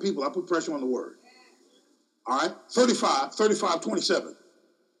pressure on people. I put pressure on the word. All right? 35, 27.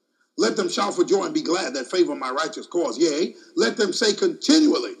 Let them shout for joy and be glad that favor my righteous cause. Yea, let them say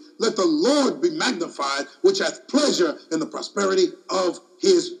continually, let the Lord be magnified, which hath pleasure in the prosperity of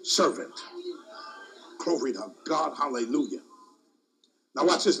his servant. Glory to God. Hallelujah. Now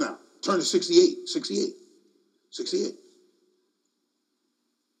watch this now. Turn to 68. 68. 68.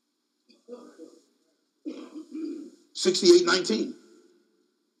 68:19.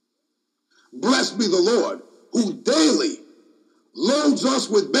 Blessed be the Lord, who daily loads us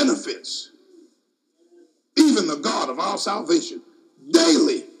with benefits, even the God of our salvation.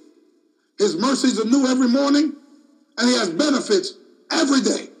 Daily. His mercies are new every morning, and he has benefits every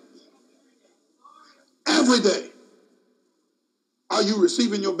day. Every day. Are you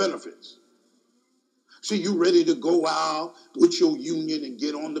receiving your benefits? See, you ready to go out with your union and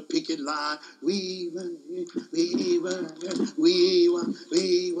get on the picket line. We want.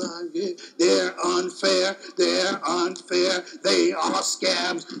 They're unfair. They are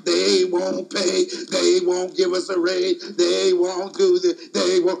scabs. They won't pay. They won't give us a raise. They won't do this.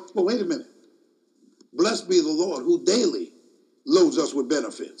 They won't. But wait a minute. Blessed be the Lord who daily loads us with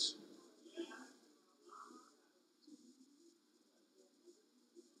benefits.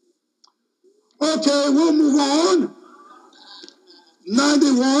 Okay, we'll move on.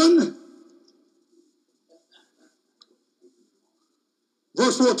 91,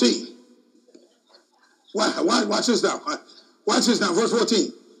 verse 14. Watch this now. Watch this now, verse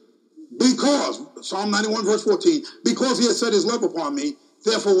 14. Because, Psalm 91, verse 14, because he has set his love upon me,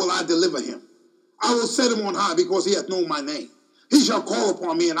 therefore will I deliver him. I will set him on high because he hath known my name. He shall call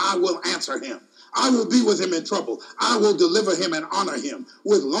upon me and I will answer him. I will be with him in trouble. I will deliver him and honor him.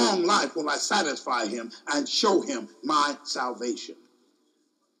 With long life will I satisfy him and show him my salvation.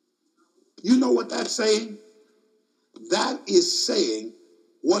 You know what that's saying? That is saying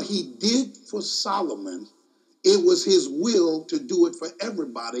what he did for Solomon, it was his will to do it for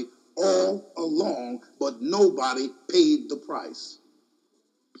everybody all along, but nobody paid the price.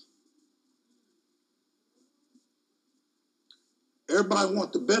 Everybody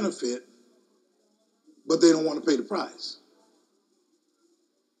wants the benefit, but they don't want to pay the price.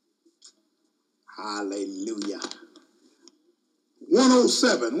 Hallelujah.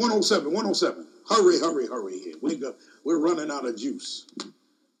 107. Hurry here. We're running out of juice.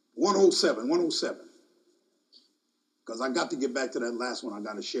 107. Because I got to get back to that last one I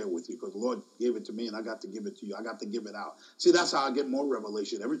got to share with you, because the Lord gave it to me and I got to give it to you. I got to give it out. See, that's how I get more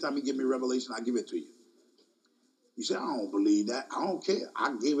revelation. Every time you give me revelation, I give it to you. You say, I don't believe that. I don't care.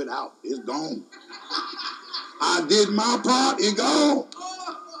 I gave it out. It's gone. I did my part. It's gone.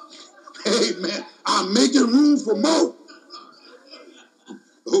 Amen. I'm making room for more.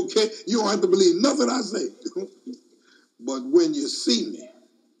 Okay? You don't have to believe nothing I say. But when you see me,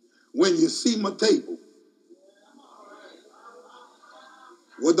 when you see my table,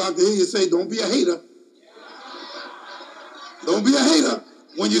 what Dr. Hilliard say, don't be a hater. Don't be a hater.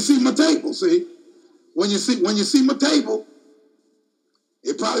 When you see my table, see? When you see my table,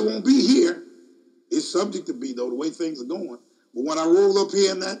 it probably won't be here. It's subject to be, though, the way things are going. But when I roll up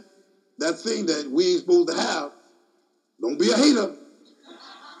here in that that thing that we ain't supposed to have, don't be a hater.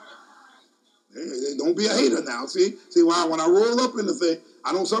 Don't be a hater now. See why when I roll up in the thing,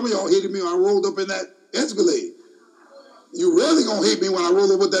 I know some of y'all hated me when I rolled up in that Escalade. You really gonna hate me when I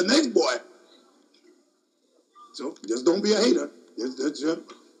roll up with that next boy. So just don't be a hater. Just,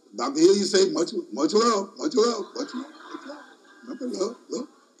 Dr. Hill, you say much love, much love, much love. Nothing love.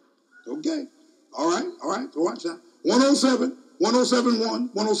 Okay. All right. So watch that. 107, 1071,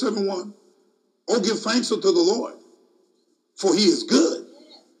 1071. Oh, give thanks unto the Lord, for he is good,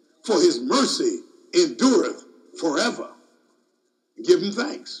 for his mercy endureth forever. Give him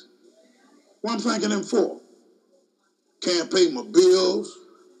thanks. What I'm thanking him for? Can't pay my bills.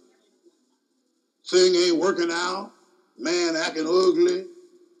 Thing ain't working out. Man acting ugly.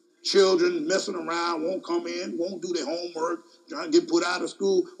 Children messing around, won't come in, won't do their homework, trying to get put out of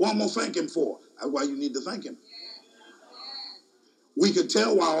school. What am I going to thank him for? That's why you need to thank him. We can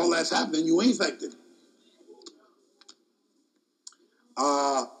tell why all that's happening. You ain't thanked him.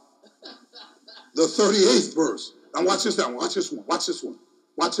 The 38th verse. Now watch this down. Watch this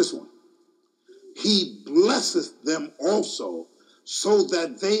one. He blesseth them also, so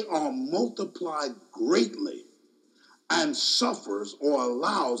that they are multiplied greatly, and suffers or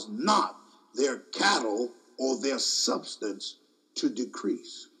allows not their cattle or their substance to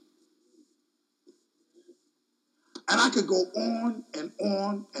decrease. And I could go on and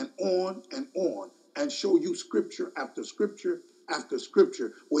on and on and on and show you scripture after scripture after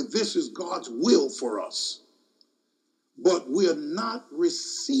scripture where this is God's will for us. But we're not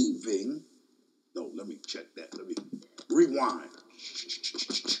receiving. No, let me check that. Let me rewind.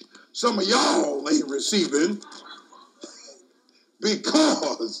 Some of y'all ain't receiving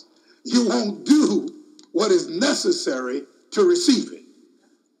because you won't do what is necessary to receive it.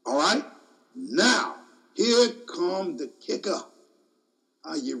 All right? Now, here come the kicker.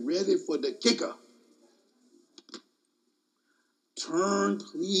 Are you ready for the kicker? Turn,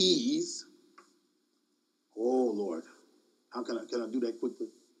 please. Oh, Lord. How can I do that quickly?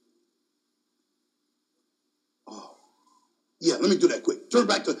 Oh. Yeah, let me do that quick. Turn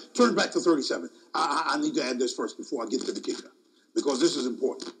back to 37. I need to add this first before I get to the kicker, because this is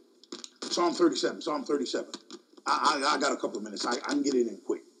important. Psalm 37. I got a couple of minutes. I can get it in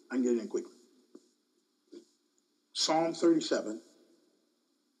quick. Quickly. Psalm 37.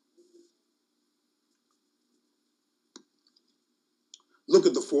 Look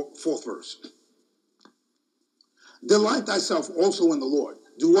at the fourth verse. Delight thyself also in the Lord.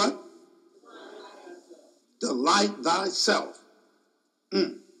 Do what? Delight thyself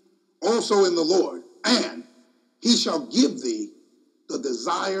also in the Lord, and he shall give thee the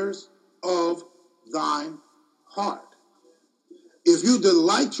desires of thine heart. If you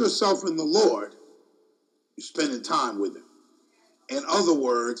delight yourself in the Lord, you're spending time with him. In other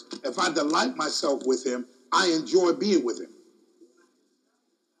words, if I delight myself with him, I enjoy being with him.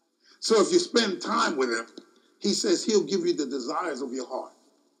 So if you spend time with him, he says he'll give you the desires of your heart.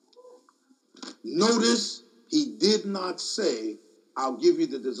 Notice he did not say, I'll give you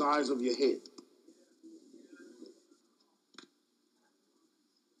the desires of your head.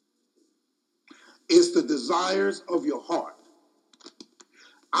 It's the desires of your heart.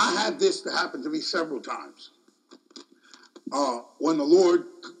 I had this to happen to me several times. When the Lord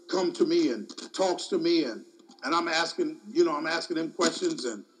comes to me and talks to me, and I'm asking him questions,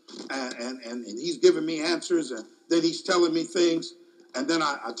 and he's giving me answers, and then he's telling me things, and then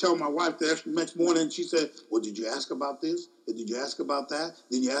I tell my wife the next morning, and she said, well, did you ask about this? Did you ask about that?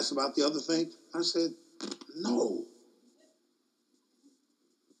 Did you ask about the other thing? I said, no.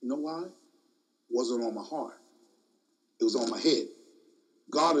 You know why? It wasn't on my heart. It was on my head.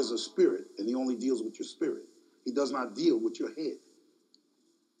 God is a spirit, and he only deals with your spirit. He does not deal with your head.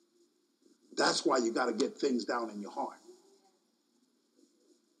 That's why you got to get things down in your heart.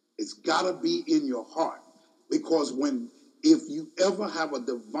 It's got to be in your heart. Because if you ever have a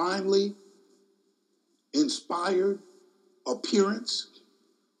divinely inspired appearance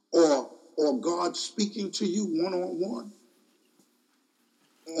or God speaking to you one-on-one,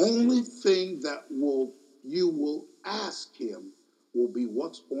 only thing that you will ask him will be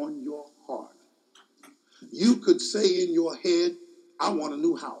what's on your heart. You could say in your head, I want a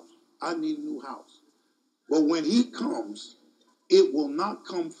new house. I need a new house. But when he comes, it will not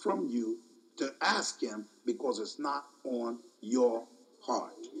come from you to ask him because it's not on your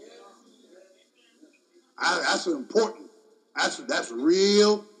heart. That's important. That's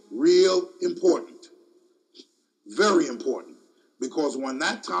real important. Very important. Because when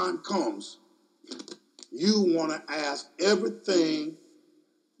that time comes, you want to ask everything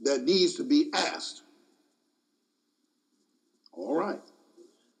that needs to be asked. All right.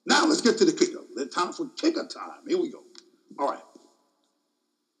 Now let's get to the kicker. It's time for kicker time. Here we go. All right.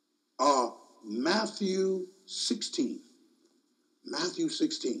 Matthew 16. Matthew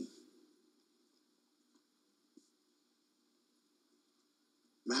 16.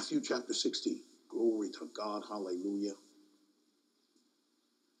 Matthew chapter 16. Glory to God. Hallelujah.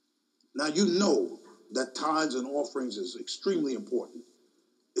 Now you know that tithes and offerings is extremely important.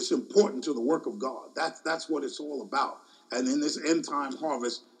 It's important to the work of God. That's what it's all about. And in this end time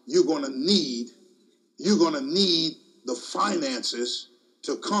harvest, you're gonna need the finances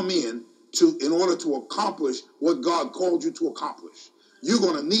to come in order to accomplish what God called you to accomplish. You're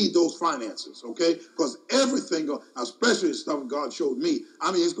going to need those finances, okay? Because everything, especially the stuff God showed me,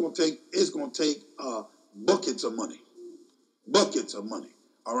 I mean, it's going to take buckets of money,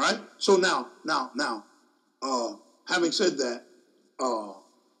 all right? So now, having said that,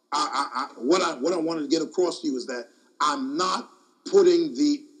 what I wanted to get across to you is that I'm not putting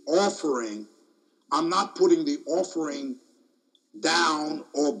the offering down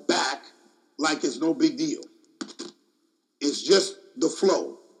or back like it's no big deal. It's just the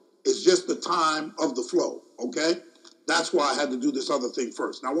flow. It's just the time of the flow, okay? That's why I had to do this other thing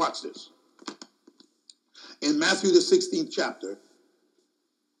first. Now watch this. In Matthew the 16th chapter,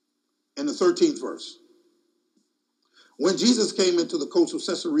 in the 13th verse, when Jesus came into the coast of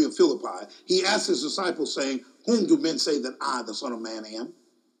Caesarea Philippi, he asked his disciples, saying, "Whom do men say that I, the Son of Man, am?"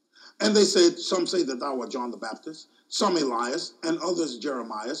 And they said, "Some say that thou art John the Baptist, some Elias, and others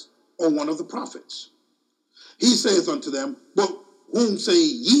Jeremiah, or one of the prophets." He saith unto them, "But whom say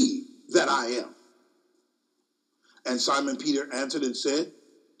ye that I am?" And Simon Peter answered and said,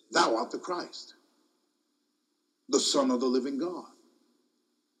 "Thou art the Christ, the Son of the living God."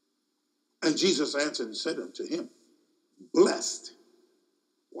 And Jesus answered and said unto him, "Blessed,"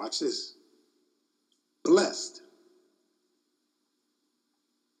 watch this, "blessed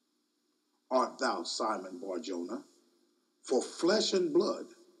art thou, Simon Bar-Jonah, for flesh and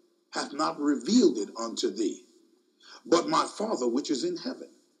blood hath not revealed it unto thee, but my Father which is in heaven.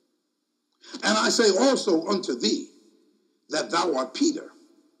 And I say also unto thee, that thou art Peter,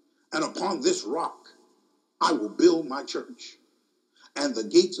 and upon this rock I will build my church, and the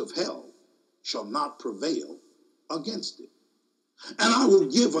gates of hell shall not prevail against it. And I will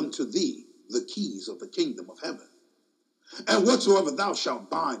give unto thee the keys of the kingdom of heaven. And whatsoever thou shalt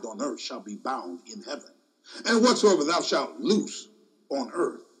bind on earth shall be bound in heaven. And whatsoever thou shalt loose on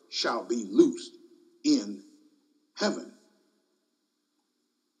earth shall be loosed in heaven.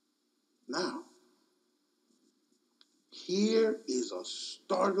 Now, here is a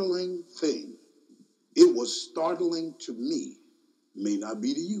startling thing. It was startling to me. May not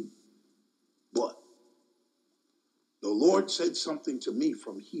be to you. But the Lord said something to me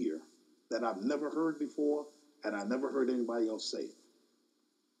from here that I've never heard before, and I never heard anybody else say it.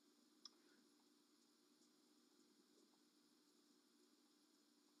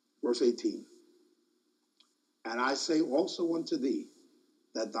 Verse 18. And I say also unto thee,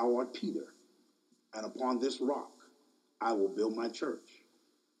 that thou art Peter, and upon this rock I will build my church,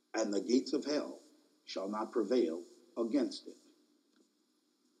 and the gates of hell shall not prevail against it.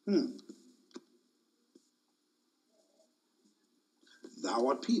 Thou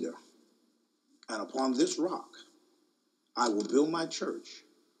art Peter, and upon this rock I will build my church,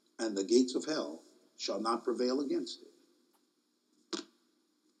 and the gates of hell shall not prevail against it.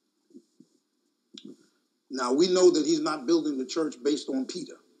 Now we know that he's not building the church based on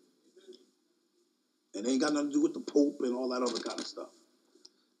Peter. It ain't got nothing to do with the Pope and all that other kind of stuff.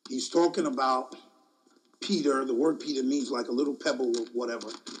 He's talking about Peter. The word Peter means like a little pebble or whatever,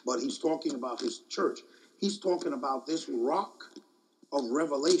 but he's talking about his church. He's talking about this rock of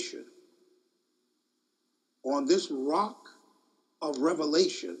revelation. On this rock of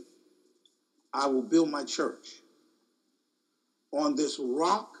revelation, I will build my church. On this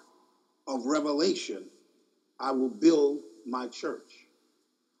rock of revelation, I will build my church.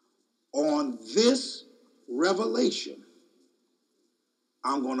 On this revelation,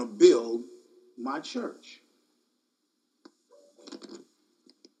 I'm going to build my church.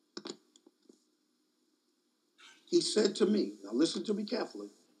 He said to me, now listen to me carefully.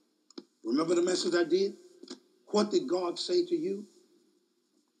 Remember the message I did? What did God say to you?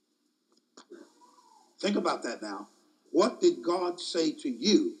 Think about that now. What did God say to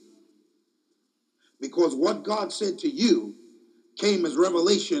you? Because what God said to you came as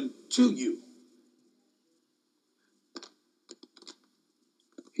revelation to you.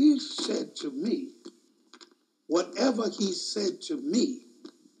 He said to me, whatever he said to me,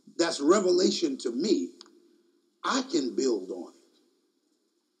 that's revelation to me, I can build on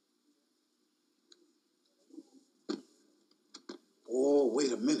it. Oh, Oh,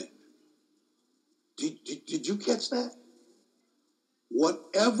 wait a minute. Did you catch that?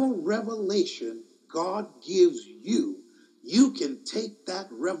 Whatever revelation God gives you, you can take that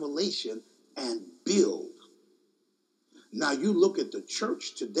revelation and build. Now you look at the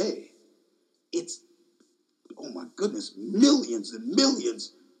church today, it's, oh my goodness, millions and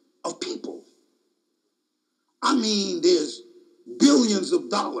millions of people. I mean, there's billions of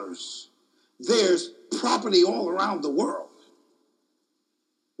dollars. There's property all around the world.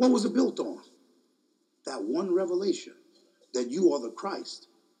 What was it built on? That one revelation that you are the Christ,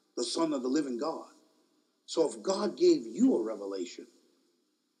 the Son of the living God. So if God gave you a revelation,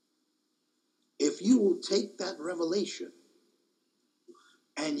 if you will take that revelation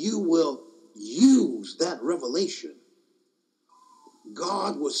and you will use that revelation,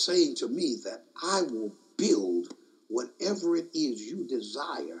 God was saying to me that I will build whatever it is you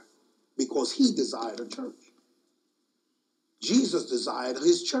desire, because he desired a church. Jesus desired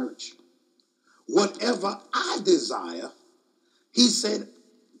his church. Whatever I desire, he said,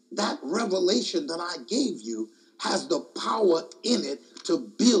 that revelation that I gave you has the power in it to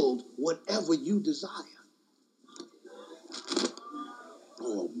build whatever you desire.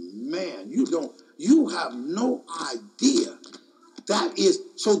 Oh man, you have no idea. That is,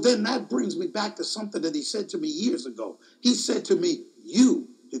 so then that brings me back to something that he said to me years ago. He said to me, you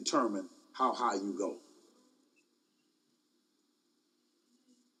determine how high you go.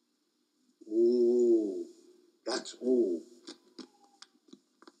 Oh, that's, oh.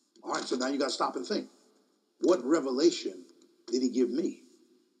 All right, so now you got to stop and think. What revelation did he give me?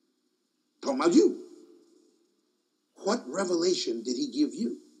 Talking about you. What revelation did he give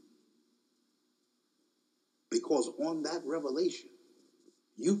you? Because on that revelation,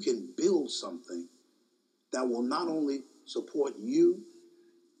 you can build something that will not only support you,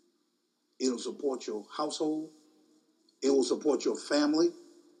 it'll support your household, it will support your family.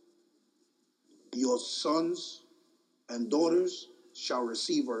 Your sons and daughters shall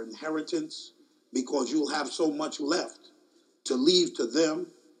receive an inheritance, because you'll have so much left to leave to them.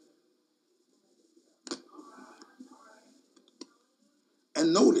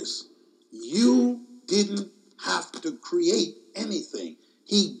 And notice, you didn't have to create anything.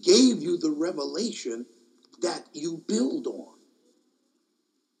 He gave you the revelation that you build on.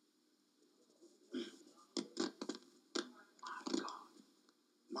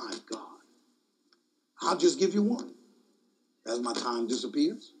 My God. I'll just give you one. As my time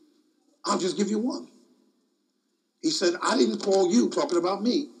disappears, I'll just give you one. He said, I didn't call you, talking about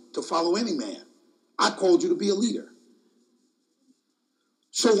me, to follow any man. I called you to be a leader.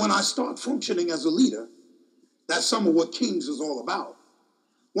 So when I start functioning as a leader, that's some of what Kings is all about.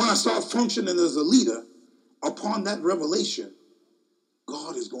 When I start functioning as a leader, upon that revelation,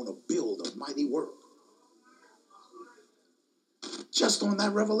 God is going to build a mighty work. Just on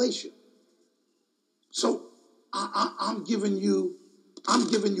that revelation. So I'm giving you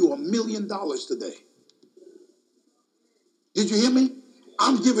 $1 million today. Did you hear me?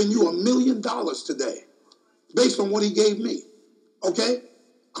 I'm giving you $1 million today, based on what he gave me. Okay?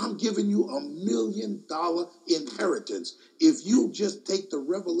 I'm giving you $1 million inheritance if you just take the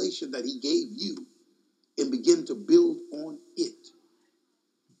revelation that he gave you and begin to build on it.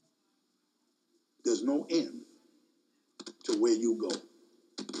 There's no end to where you go.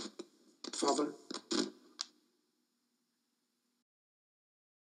 Father,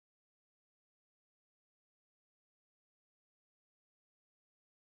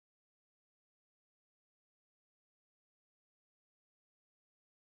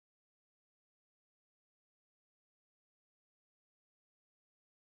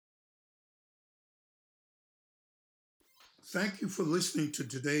 thank you for listening to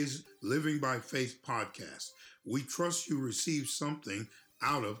today's Living by Faith podcast. We trust you received something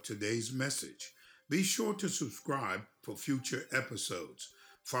out of today's message. Be sure to subscribe for future episodes.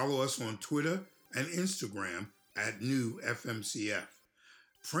 Follow us on Twitter and Instagram at New FMCF.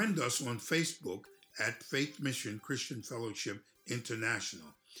 Friend us on Facebook at Faith Mission Christian Fellowship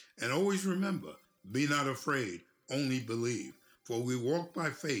International. And always remember, be not afraid, only believe. For we walk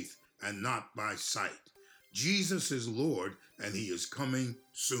by faith and not by sight. Jesus is Lord, and he is coming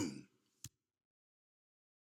soon.